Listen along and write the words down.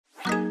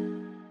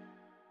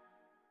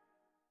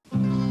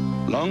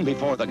Long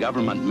before the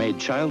government made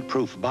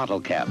child-proof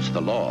bottle caps the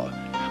law,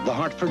 the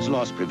Hartford's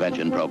loss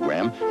prevention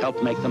program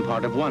helped make them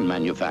part of one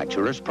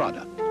manufacturer's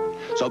product.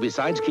 So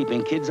besides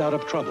keeping kids out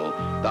of trouble,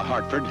 the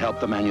Hartford helped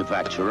the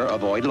manufacturer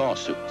avoid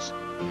lawsuits.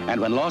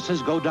 And when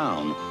losses go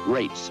down,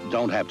 rates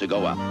don't have to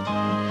go up.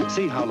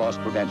 See how loss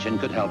prevention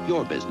could help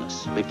your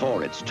business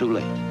before it's too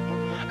late.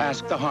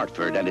 Ask the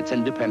Hartford and its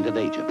independent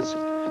agents,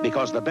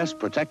 because the best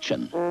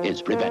protection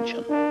is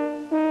prevention.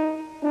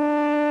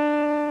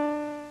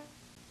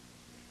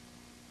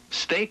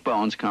 Steak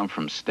bones come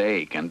from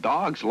steak, and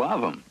dogs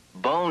love them.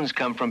 Bones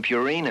come from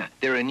Purina.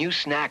 They're a new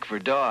snack for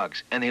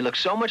dogs, and they look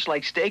so much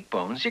like steak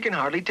bones, you can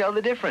hardly tell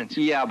the difference.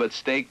 Yeah, but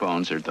steak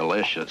bones are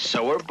delicious.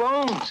 So are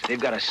bones. They've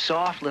got a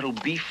soft little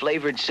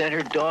beef-flavored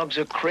center dogs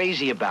are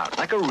crazy about,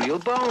 like a real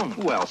bone.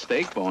 Well,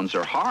 steak bones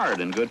are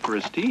hard and good for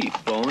his teeth.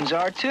 Bones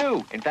are,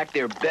 too. In fact,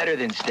 they're better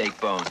than steak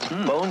bones.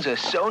 Bones are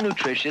so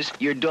nutritious,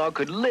 your dog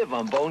could live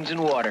on bones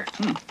and water.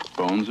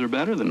 Bones are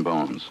better than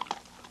bones.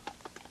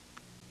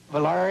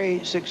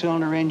 Volare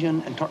six-cylinder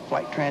engine and torque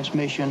flight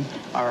transmission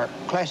are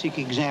classic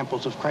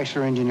examples of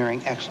Chrysler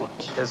engineering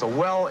excellence. It's a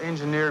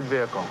well-engineered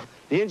vehicle.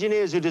 The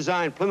engineers who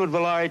designed Plymouth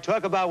Volare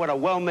talk about what a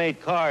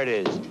well-made car it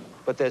is,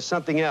 but there's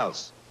something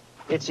else.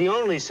 It's the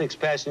only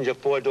six-passenger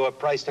four-door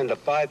priced under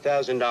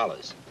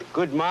 $5,000.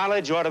 Good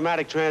mileage,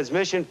 automatic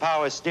transmission,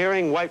 power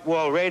steering, white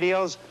wall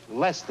radios,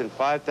 less than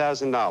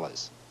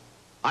 $5,000.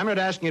 I'm not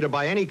asking you to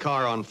buy any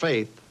car on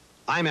faith.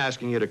 I'm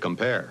asking you to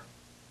compare.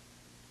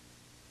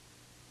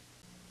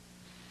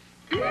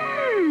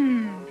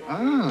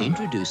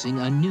 Introducing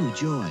a new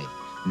Joy.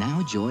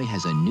 Now Joy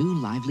has a new,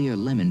 livelier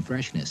lemon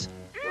freshness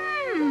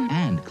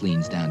and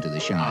cleans down to the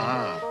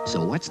shine.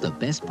 So what's the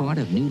best part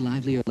of new,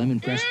 livelier lemon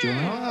fresh Joy?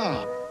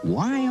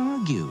 Why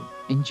argue?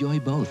 Enjoy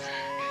both.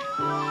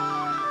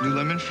 New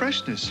lemon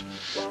freshness.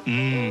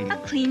 A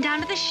clean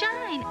down to the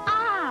shine.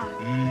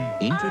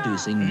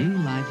 Introducing new,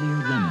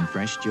 livelier lemon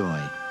fresh Joy.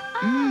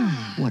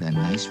 What a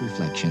nice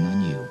reflection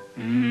on you.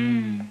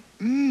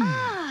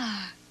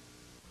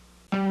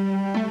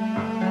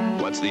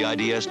 What's the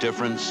IDS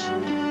difference?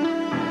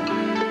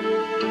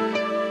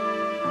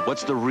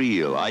 What's the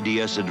real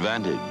IDS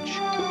advantage?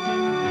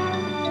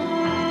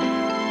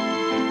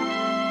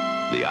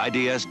 The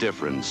IDS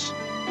difference,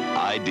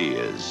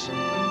 ideas.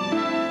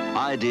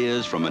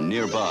 Ideas from a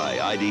nearby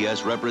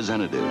IDS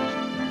representative.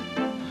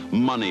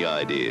 Money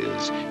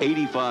ideas,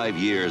 85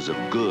 years of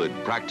good,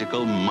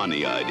 practical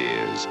money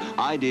ideas.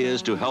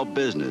 Ideas to help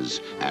business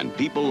and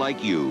people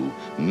like you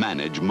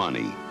manage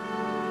money.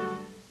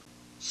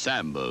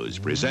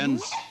 Sambos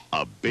presents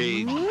a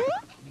big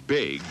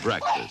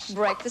breakfast.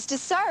 Breakfast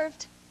is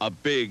served. A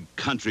big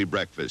country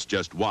breakfast,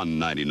 just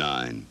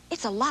 $1.99.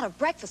 It's a lot of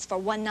breakfast for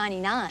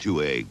 $1.99.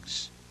 2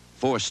 eggs,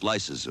 4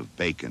 slices of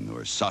bacon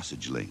or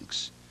sausage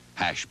links,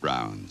 hash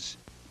browns,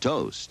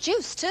 toast.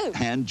 Juice, too.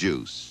 And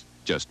juice,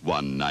 just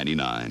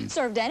 $1.99.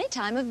 Served any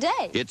time of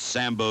day. It's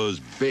Sambo's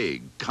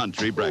big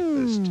country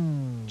breakfast,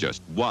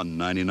 just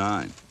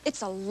 $1.99.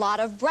 It's a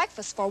lot of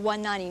breakfast for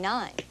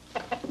 $1.99.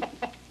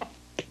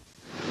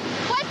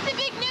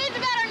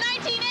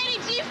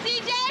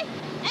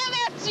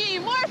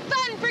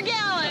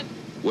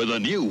 With a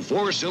new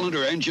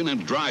 4-cylinder engine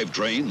and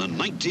drivetrain, the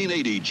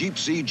 1980 Jeep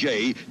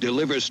CJ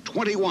delivers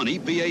 21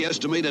 EPA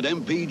estimated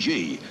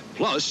MPG,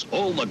 plus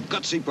all the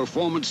gutsy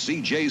performance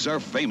CJs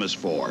are famous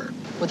for.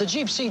 With the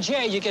Jeep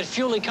CJ, you get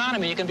fuel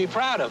economy you can be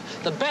proud of.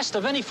 The best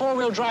of any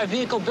 4-wheel drive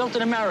vehicle built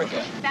in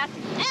America. That's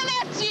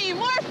MFG,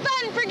 more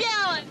fun per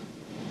gallon.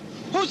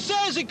 Who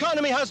says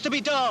economy has to be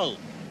dull?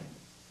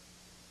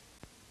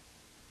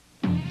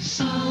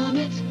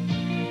 Summit,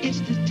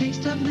 it's the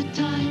taste of the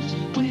times.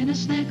 When a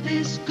snack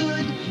this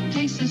good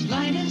tastes as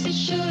light as it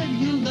should,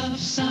 you'll love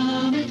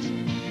Summit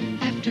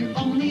after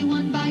only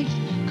one bite,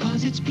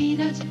 'cause it's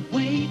peanuts,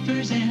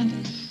 wafers, and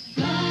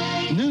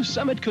light. New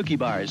Summit cookie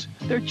bars.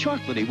 They're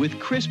chocolatey with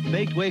crisp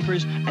baked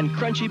wafers and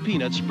crunchy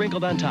peanuts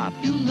sprinkled on top.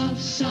 You'll love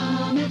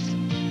Summit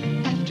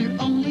after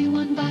only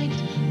one bite,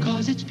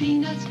 'cause it's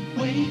peanuts,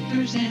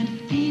 wafers, and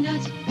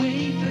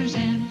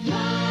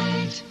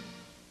light.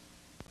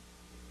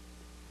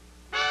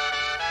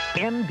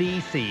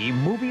 NBC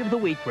Movie of the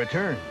Week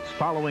returns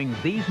following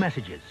these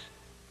messages.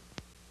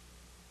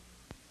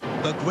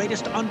 The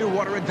greatest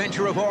underwater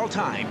adventure of all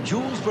time,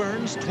 Jules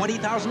Verne's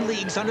 20,000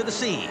 Leagues Under the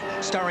Sea,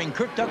 starring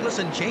Kirk Douglas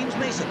and James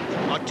Mason.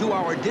 A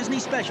 2-hour Disney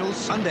special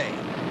Sunday.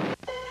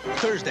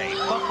 Thursday,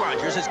 Buck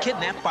Rogers is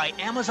kidnapped by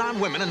Amazon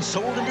women and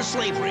sold into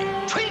slavery.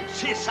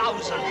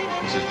 20,000!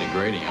 This is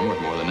degrading. I'm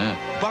worth more than that.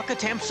 Buck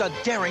attempts a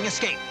daring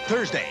escape.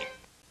 Thursday.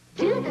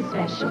 Do the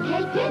Special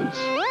K pinch.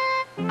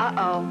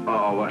 Uh-oh.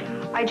 Oh, what?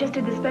 I just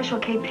did the Special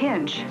K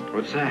pinch.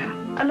 What's that?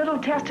 A little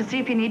test to see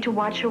if you need to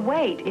watch your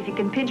weight. If you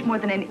can pinch more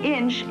than an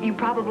inch, you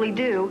probably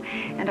do.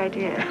 And I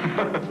did.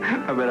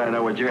 I bet I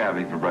know what you're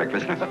having for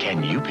breakfast.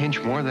 Can you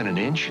pinch more than an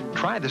inch?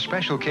 Try the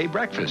Special K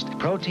breakfast.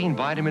 Protein,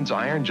 vitamins,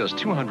 iron, just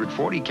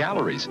 240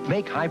 calories.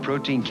 Make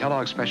high-protein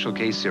Kellogg's Special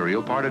K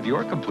cereal part of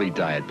your complete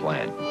diet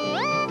plan.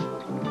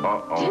 Do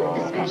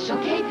the Special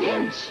K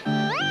pinch.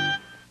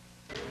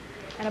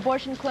 An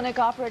abortion clinic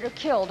operator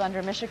killed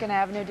under Michigan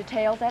Avenue.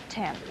 Details at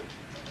 10.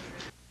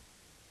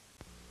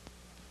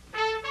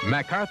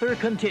 MacArthur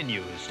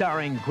continues,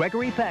 starring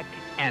Gregory Peck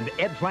and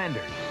Ed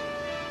Flanders.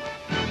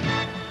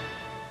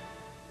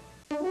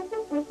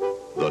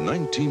 The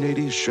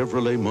 1980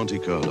 Chevrolet Monte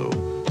Carlo,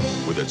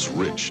 with its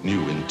rich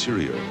new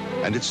interior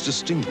and its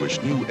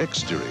distinguished new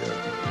exterior.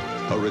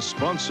 A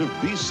responsive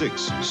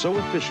V6 so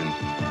efficient,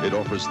 it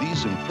offers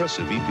these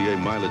impressive EPA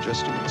mileage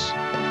estimates.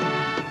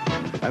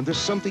 And there's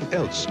something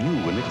else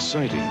new and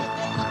exciting.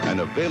 An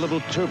available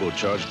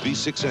turbocharged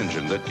V6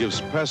 engine that gives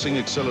passing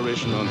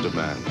acceleration on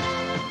demand.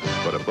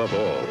 But above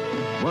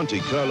all, Monte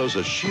Carlo's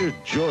a sheer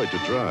joy to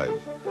drive.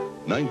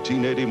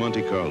 1980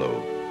 Monte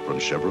Carlo from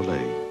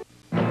Chevrolet.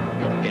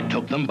 It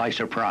took them by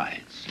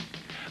surprise.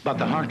 But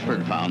the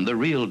Hartford found the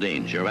real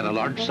danger at a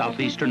large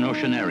southeastern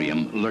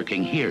Oceanarium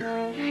lurking here,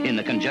 in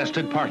the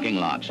congested parking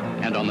lots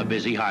and on the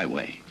busy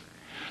highway.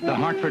 The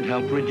Hartford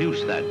helped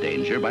reduce that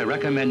danger by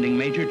recommending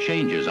major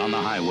changes on the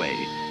highway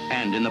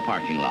and in the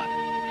parking lot.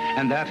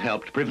 And that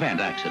helped prevent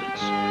accidents.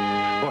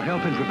 For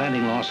help in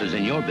preventing losses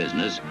in your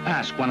business,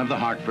 ask one of the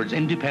Hartford's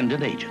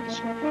independent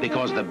agents,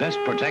 because the best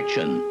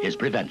protection is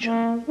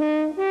prevention.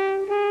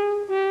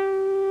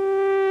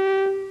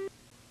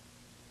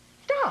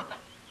 Stop!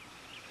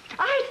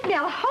 I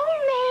smell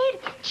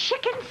homemade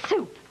chicken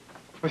soup.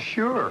 Well,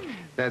 sure.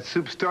 That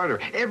soup starter.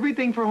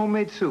 Everything for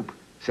homemade soup,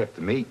 except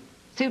the meat.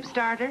 Soup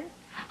starter?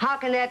 How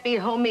can that be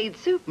homemade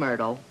soup,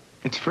 Myrtle?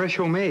 It's fresh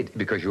homemade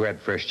because you add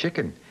fresh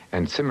chicken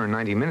and simmer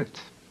 90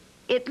 minutes.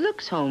 It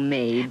looks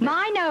homemade.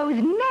 My nose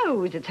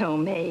knows it's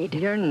homemade.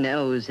 Your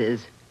nose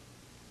is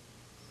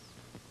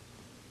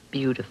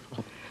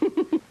beautiful.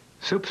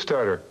 Soup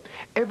starter.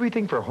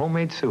 Everything for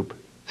homemade soup,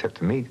 except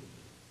the meat.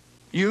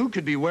 You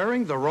could be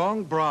wearing the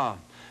wrong bra.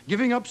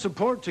 Giving up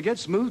support to get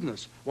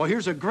smoothness. Well,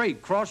 here's a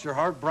great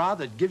cross-your-heart bra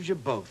that gives you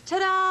both.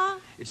 Ta-da!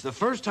 It's the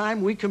first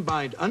time we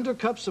combined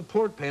undercup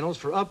support panels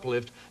for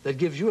uplift that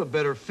gives you a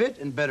better fit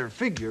and better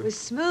figure. With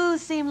smooth,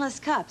 seamless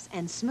cups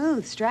and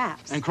smooth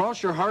straps. And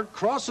cross-your-heart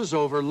crosses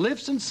over,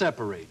 lifts, and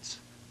separates.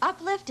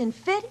 Uplift and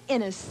fit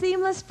in a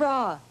seamless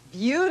bra.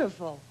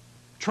 Beautiful.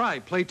 Try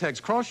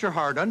Playtex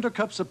cross-your-heart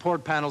undercup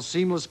support panel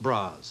seamless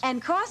bras.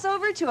 And cross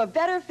over to a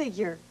better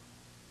figure.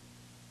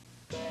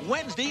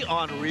 Wednesday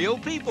on Real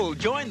People,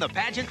 join the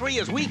pageantry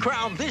as we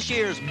crown this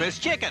year's Miss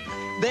Chicken.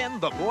 Then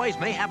the boys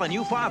may have a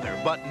new father,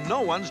 but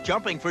no one's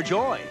jumping for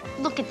joy.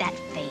 Look at that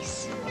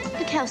face.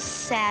 Look how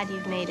sad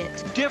you've made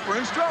it.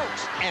 Different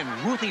strokes, and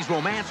Ruthie's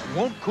romance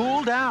won't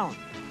cool down.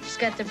 She's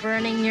got the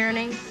burning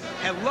yearning.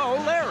 Hello,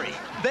 Larry.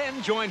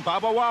 Then join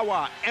Baba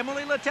Wawa,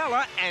 Emily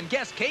Latella, and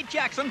guest Kate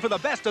Jackson for the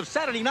best of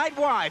Saturday Night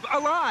Live,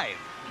 Alive.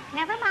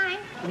 Never mind.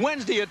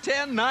 Wednesday at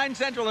 10, 9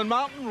 Central and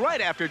Mountain,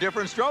 right after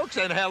Different Strokes,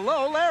 and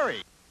Hello,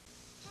 Larry.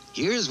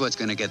 Here's what's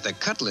going to get the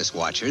Cutlass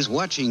watchers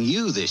watching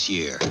you this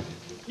year.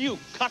 You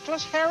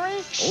Cutlass,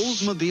 Harry?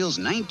 Oldsmobile's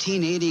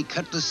 1980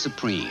 Cutlass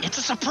Supreme. It's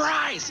a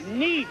surprise.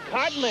 Neat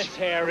Cutlass,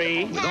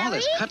 Harry. With all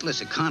its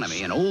Cutlass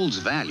economy and Olds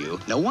value,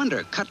 no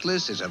wonder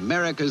Cutlass is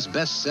America's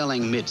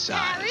best-selling midsize.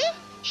 Harry?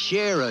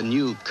 Share a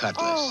new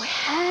Cutlass. Oh,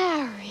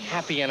 Harry.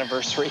 Happy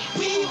anniversary.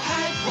 We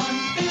had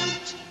one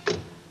built.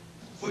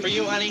 For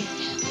you, honey.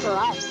 For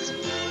us.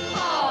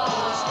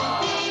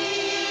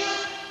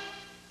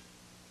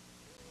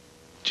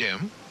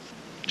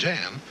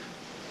 Jan,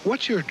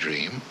 what's your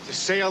dream? To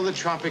sail the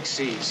tropic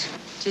seas.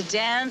 To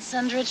dance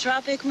under a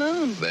tropic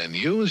moon. Then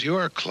use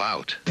your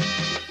clout.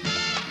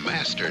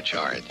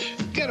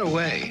 Mastercharge. Get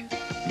away.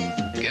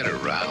 Get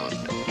around.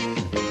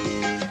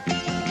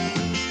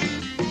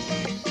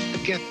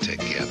 Get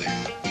together.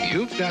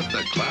 You've got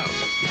the clout.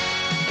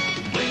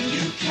 When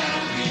you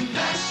carry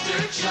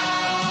Mastercharge,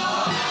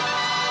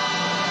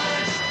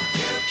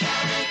 you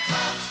carry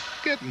clout.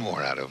 Get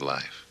more out of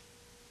life.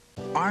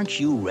 Aren't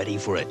you ready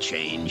for a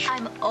change?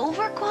 I'm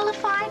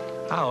overqualified?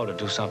 I ought to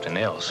do something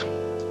else.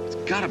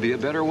 Gotta be a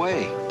better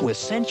way. With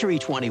Century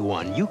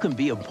 21, you can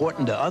be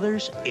important to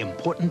others,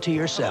 important to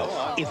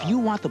yourself. If you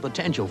want the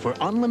potential for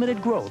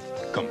unlimited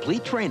growth,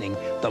 complete training,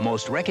 the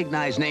most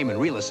recognized name in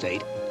real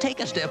estate, take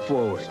a step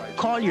forward.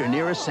 Call your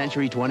nearest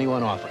Century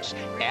 21 office.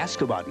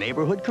 Ask about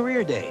neighborhood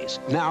career days,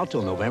 now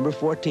till November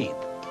 14th.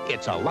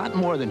 It's a lot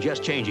more than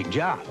just changing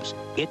jobs.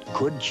 It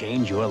could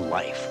change your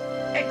life.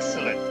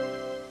 Excellent.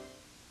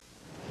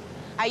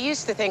 I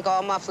used to think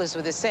all mufflers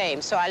were the same,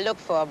 so I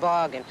looked for a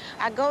bargain.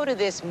 I go to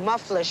this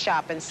muffler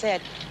shop and said,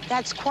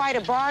 that's quite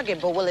a bargain,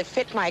 but will it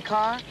fit my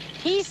car?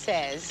 He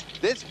says,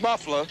 This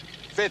muffler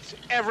fits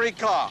every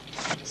car.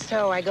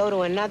 so I go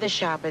to another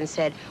shop and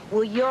said,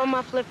 will your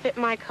muffler fit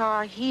my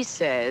car? He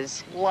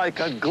says, Like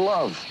a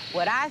glove.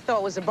 what I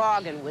thought was a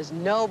bargain was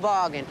no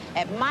bargain.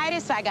 At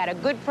Midas, I got a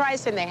good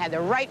price, and they had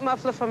the right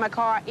muffler for my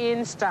car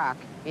in stock.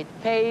 It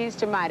pays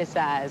to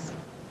Midasize.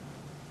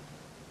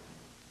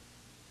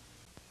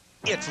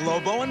 It's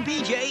Lobo and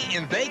BJ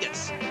in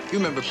Vegas. You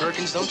remember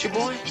Perkins, don't you,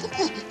 boy?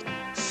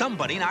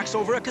 Somebody knocks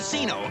over a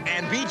casino,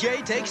 and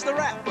BJ takes the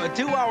rap. A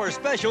 2-hour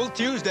special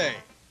Tuesday.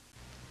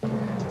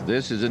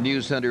 This is a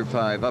News Center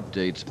 5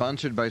 update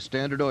sponsored by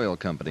Standard Oil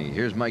Company.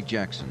 Here's Mike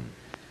Jackson.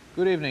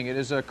 Good evening. It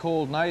is a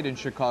cold night in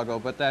Chicago,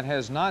 but that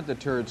has not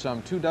deterred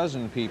some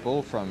 24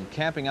 people from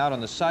camping out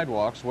on the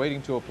sidewalks waiting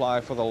to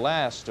apply for the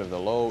last of the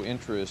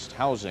low-interest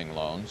housing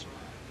loans.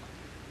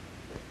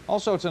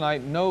 Also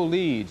tonight, no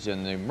leads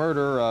in the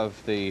murder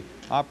of the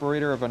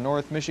operator of a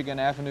North Michigan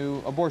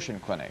Avenue abortion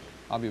clinic.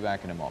 I'll be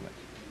back in a moment.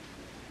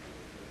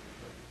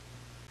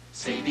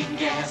 Saving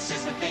gas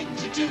is the thing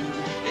to do.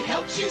 It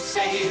helps you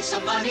save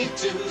some money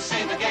too.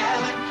 Save a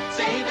gallon,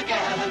 save a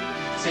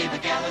gallon, save a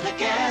gallon of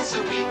gas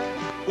a week.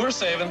 We're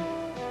saving.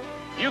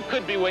 You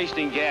could be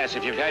wasting gas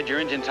if you've had your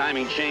engine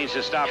timing changed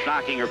to stop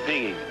knocking or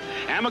pinging.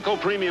 Amoco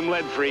Premium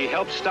Lead-Free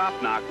helps stop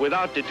knock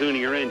without detuning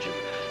your engine.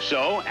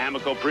 So,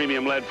 Amoco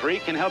Premium Lead-Free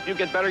can help you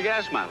get better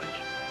gas mileage.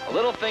 A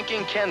little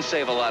thinking can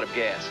save a lot of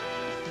gas.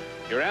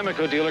 Your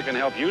Amoco dealer can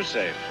help you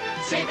save.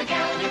 Save a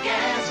gallon of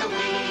gas a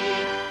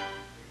week.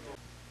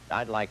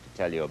 I'd like to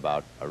tell you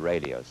about a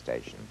radio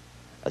station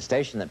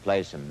that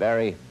plays some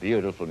very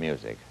beautiful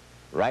music,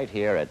 right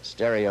here at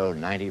Stereo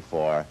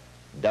 94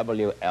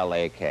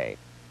 WLAK.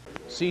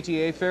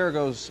 CTA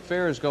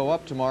fares go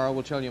up tomorrow.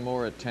 We'll tell you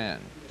more at 10.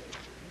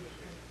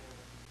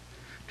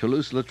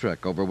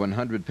 Toulouse-Lautrec, over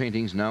 100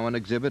 paintings now on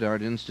exhibit,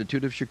 Art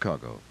Institute of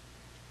Chicago.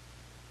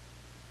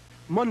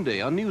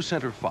 Monday on News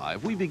Center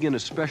 5, we begin a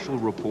special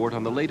report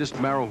on the latest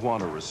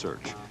marijuana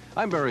research.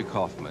 I'm Barry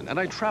Kaufman, and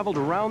I traveled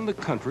around the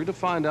country to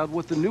find out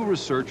what the new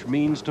research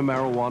means to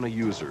marijuana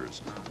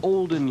users,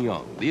 old and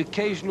young, the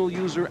occasional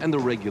user, and the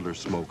regular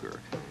smoker.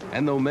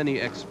 And though many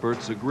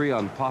experts agree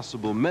on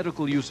possible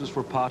medical uses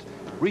for pot,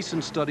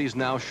 recent studies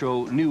now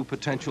show new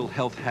potential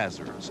health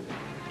hazards.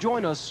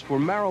 Join us for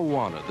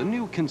Marijuana, the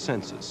New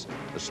Consensus,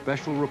 a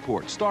special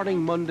report starting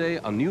Monday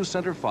on News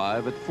Center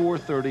 5 at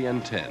 4:30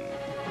 and 10.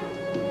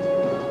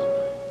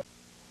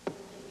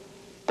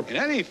 In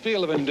any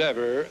field of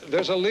endeavor,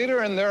 there's a leader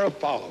and there are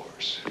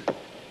followers.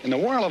 In the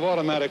world of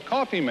automatic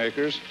coffee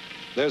makers,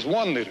 there's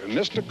one leader,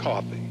 Mr.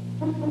 Coffee.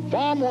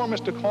 Far more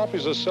Mr.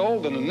 Coffees are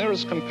sold than the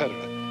nearest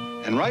competitor.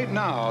 And right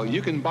now,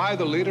 you can buy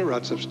the leader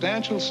at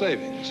substantial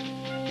savings.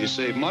 You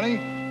save money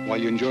while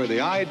you enjoy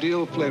the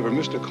ideal flavor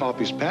Mr.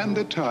 Coffee's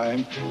patented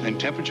time and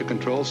temperature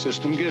control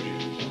system give you.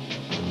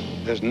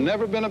 There's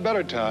never been a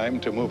better time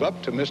to move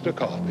up to Mr.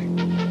 Coffee.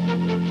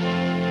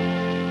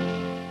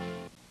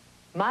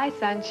 My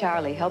son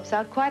Charlie helps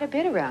out quite a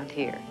bit around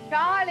here.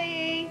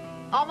 Charlie,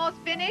 almost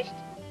finished?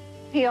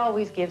 He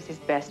always gives his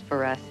best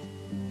for us.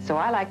 So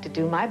I like to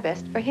do my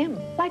best for him,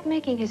 like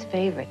making his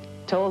favorite,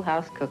 Toll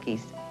House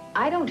cookies.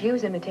 I don't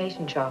use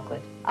imitation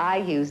chocolate. I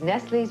use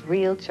Nestle's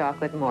real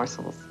chocolate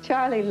morsels.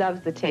 Charlie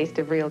loves the taste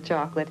of real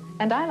chocolate,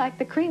 and I like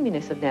the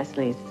creaminess of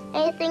Nestle's.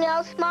 Anything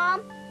else,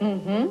 Mom?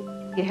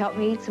 Mm-hmm. You help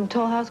me eat some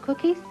Toll House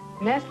cookies?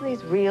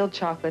 Nestle's real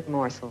chocolate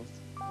morsels.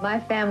 My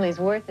family's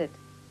worth it.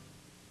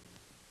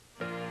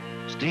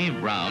 Steve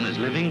Brown is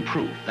living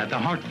proof that the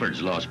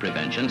Hartford's loss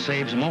prevention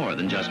saves more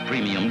than just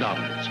premium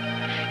dollars.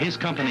 His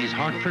company's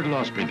Hartford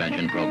Loss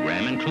Prevention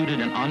Program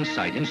included an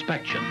on-site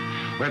inspection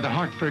where the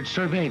Hartford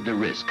surveyed the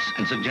risks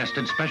and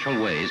suggested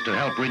special ways to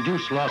help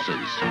reduce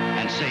losses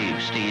and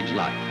save Steve's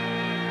life.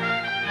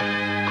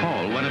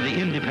 Call one of the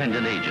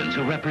independent agents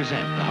who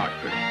represent the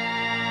Hartford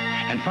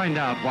and find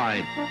out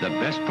why the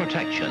best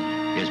protection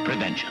is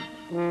prevention.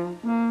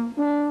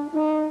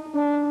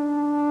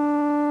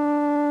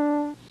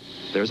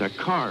 There's a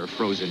car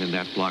frozen in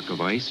that block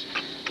of ice,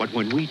 but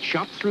when we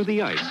chopped through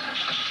the ice,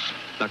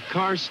 the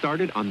car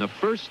started on the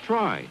first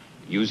try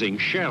using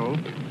Shell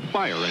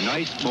Fire and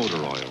Ice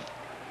motor oil.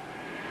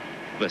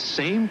 The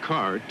same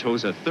car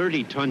tows a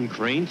 30-ton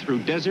crane through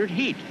desert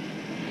heat,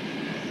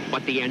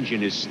 but the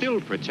engine is still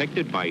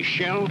protected by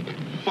Shell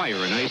Fire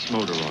and Ice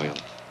motor oil.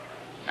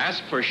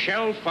 Ask for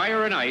Shell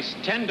Fire and Ice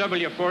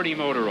 10W40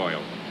 motor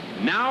oil,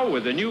 now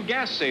with a new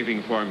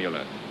gas-saving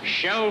formula,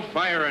 Shell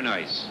Fire and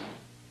Ice.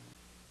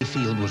 The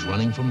field was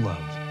running from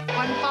love.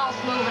 One false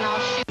move and I'll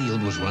shoot. The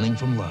field was running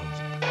from love.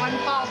 One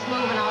false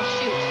move and I'll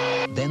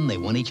shoot. Then they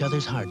won each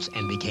other's hearts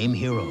and became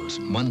heroes.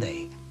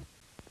 Monday.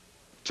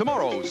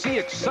 Tomorrow, see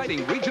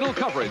exciting regional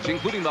coverage,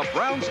 including the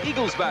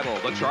Browns-Eagles battle,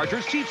 the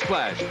Chargers-Chiefs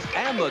clash,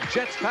 and the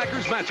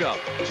Jets-Packers matchup.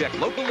 Check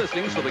local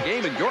listings for the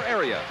game in your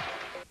area.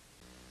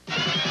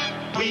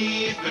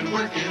 We've been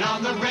working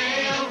on the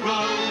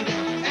railroad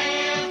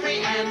every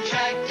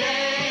Amtrak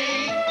day.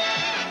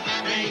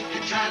 Make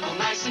your travel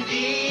nice and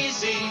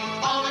easy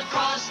all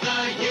across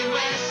the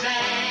USA.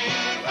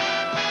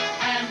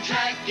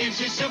 Amtrak gives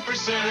you super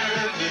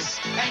service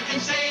and can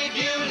save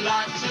you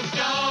lots of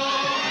dough.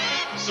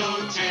 So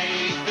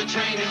take the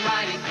train and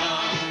ride in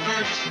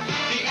comfort,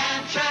 the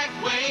Amtrak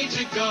way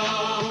to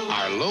go.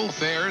 Our low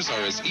fares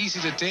are as easy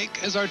to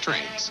take as our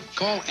trains.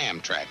 Call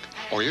Amtrak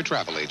or your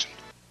travel agent.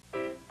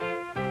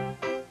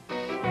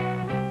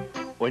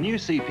 When you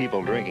see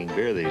people drinking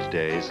beer these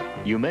days,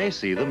 you may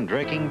see them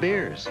drinking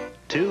beers.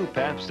 2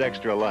 Pabst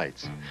Extra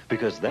Lights,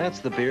 because that's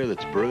the beer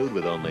that's brewed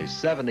with only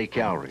 70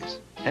 calories,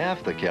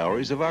 half the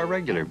calories of our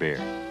regular beer.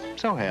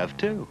 So have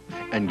 2,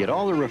 and get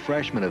all the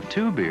refreshment of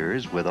 2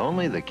 beers with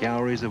only the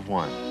calories of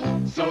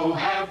 1. So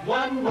have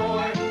one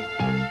more.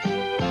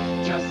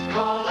 Just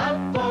call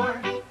up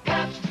for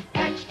Pabst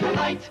Extra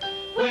Light.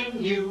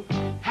 when you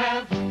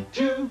have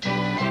to.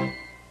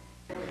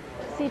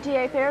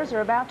 CTA fares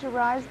are about to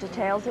rise.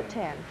 Details at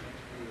 10.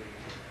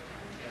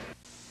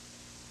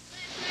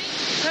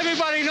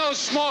 Everybody knows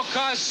small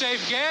cars save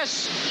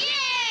gas.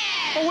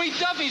 Yeah! But we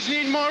Duffies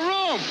need more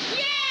room.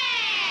 Yeah!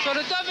 So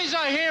the Duffies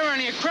are here on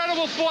the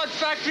incredible Ford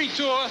factory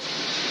tour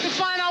to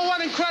find out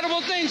what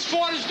incredible things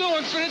Ford is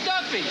doing for the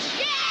Duffies.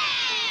 Yeah!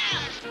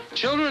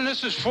 Children,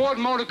 this is Ford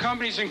Motor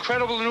Company's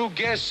incredible new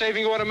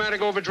gas-saving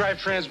automatic overdrive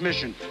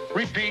transmission.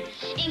 Repeat.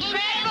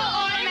 Incredible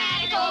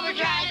automatic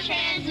overdrive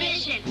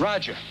transmission.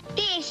 Roger.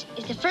 This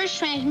is the first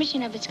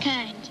transmission of its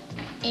kind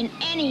in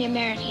any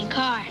American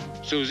car.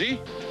 Susie?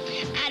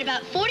 At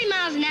about 40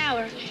 miles an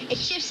hour, it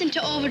shifts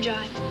into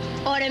overdrive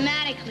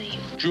automatically.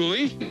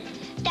 Julie?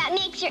 That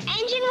makes your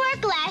engine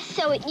work less,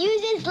 so it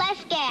uses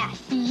less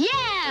gas.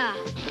 Yeah!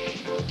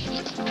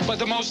 But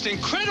the most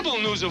incredible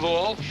news of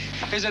all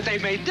is that they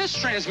made this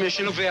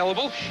transmission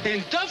available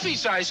in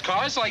Duffy-sized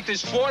cars like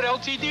this Ford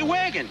LTD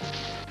wagon.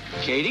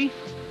 Katie?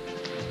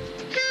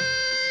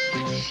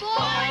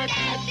 Ford,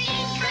 that's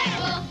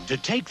incredible. To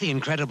take the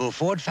incredible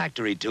Ford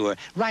factory tour,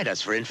 write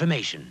us for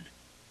information.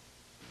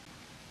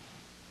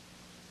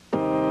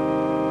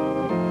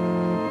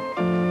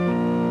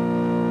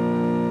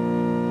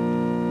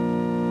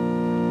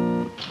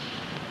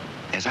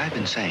 As I've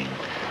been saying,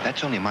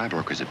 that's only my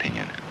broker's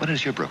opinion. What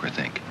does your broker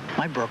think?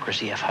 My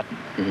broker's E.F. Hutton,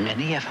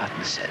 and E.F.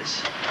 Hutton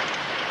says...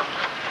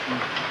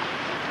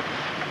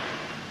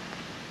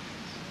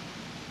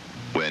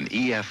 When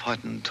E.F.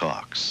 Hutton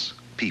talks,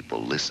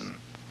 people listen.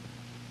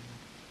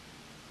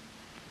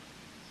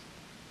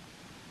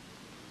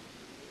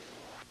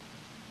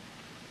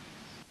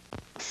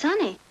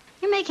 Sonny,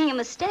 you're making a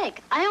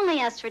mistake. I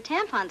only asked for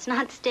tampons,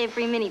 not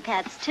stay-free mini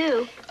pads,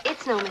 too.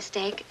 It's no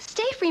mistake.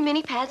 Stay-free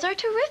mini pads are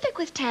terrific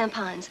with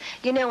tampons.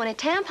 You know, when a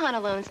tampon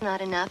alone's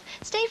not enough,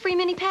 stay-free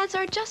mini pads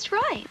are just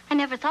right. I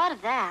never thought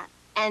of that.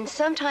 And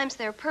sometimes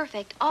they're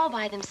perfect all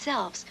by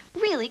themselves.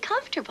 Really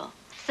comfortable.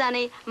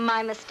 Sonny,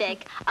 my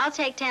mistake. I'll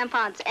take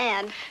tampons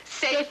and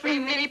stay-free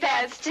mini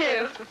pads,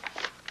 too.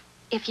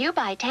 If you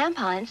buy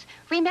tampons,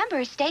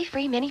 remember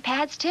stay-free mini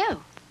pads,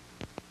 too.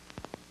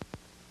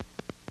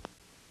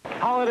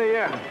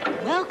 Holiday Inn.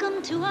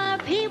 Welcome to our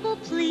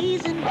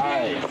people-pleasing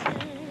place.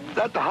 Is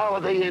that the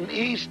Holiday Inn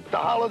East, the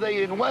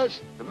Holiday Inn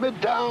West, the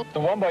Midtown? The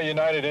one by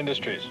United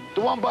Industries.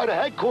 The one by the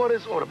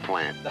headquarters or the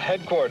plant? The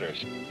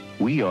headquarters.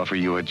 We offer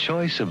you a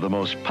choice of the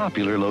most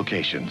popular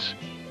locations.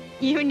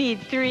 You need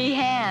 3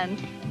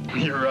 hands.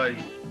 You're right.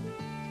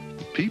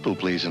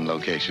 People-pleasing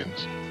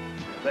locations.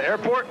 The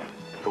airport?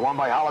 The one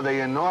by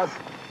Holiday Inn North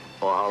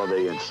or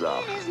Holiday Inn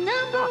South? Is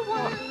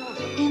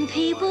 #1 in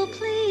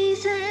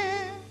people-pleasing.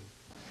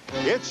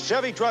 It's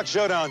Chevy Truck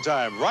Showdown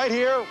time, right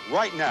here,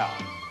 right now.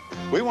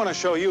 We want to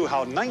show you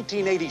how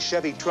 1980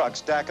 Chevy trucks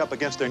stack up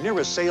against their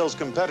nearest sales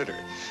competitor.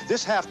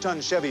 This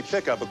half-ton Chevy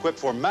pickup equipped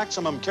for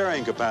maximum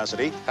carrying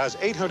capacity has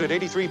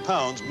 883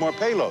 pounds more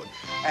payload,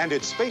 and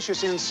it's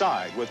spacious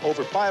inside with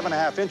over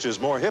 5.5 inches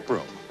more hip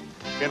room.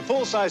 In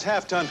full-size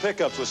half-ton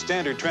pickups with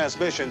standard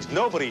transmissions,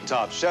 nobody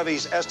tops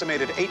Chevy's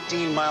estimated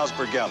 18 miles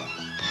per gallon.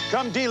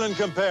 Come deal and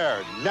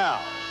compare now.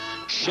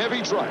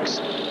 Chevy trucks,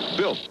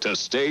 built to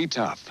stay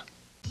tough.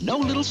 No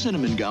little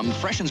cinnamon gum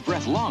freshens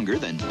breath longer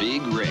than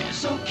Big Red.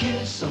 So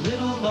kiss a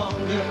little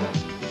longer,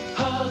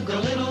 hug a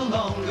little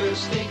longer,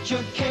 state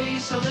your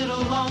case a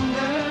little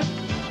longer,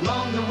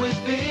 longer with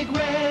Big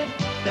Red.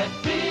 That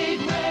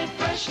Big Red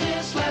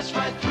freshness lasts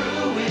right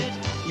through it.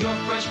 Your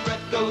fresh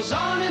breath goes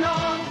on and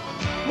on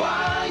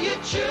while you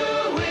chew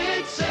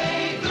it.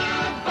 Say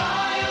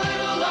goodbye a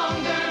little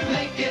longer,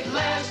 make it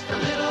last a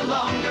little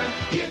longer.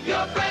 Give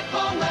your breath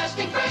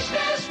long-lasting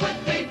freshness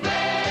with Big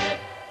Red.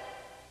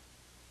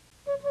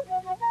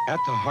 At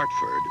the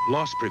Hartford,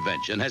 loss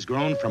prevention has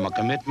grown from a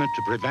commitment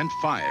to prevent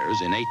fires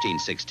in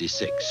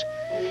 1866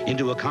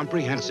 into a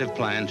comprehensive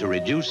plan to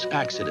reduce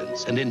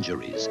accidents and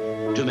injuries,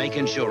 to make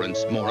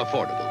insurance more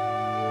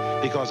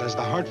affordable. Because as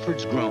the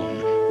Hartford's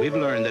grown, we've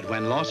learned that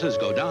when losses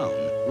go down,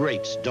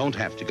 rates don't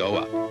have to go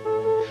up.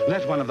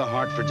 Let one of the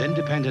Hartford's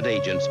independent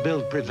agents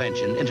build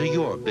prevention into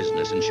your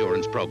business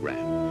insurance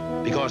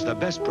program, because the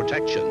best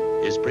protection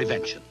is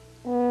prevention.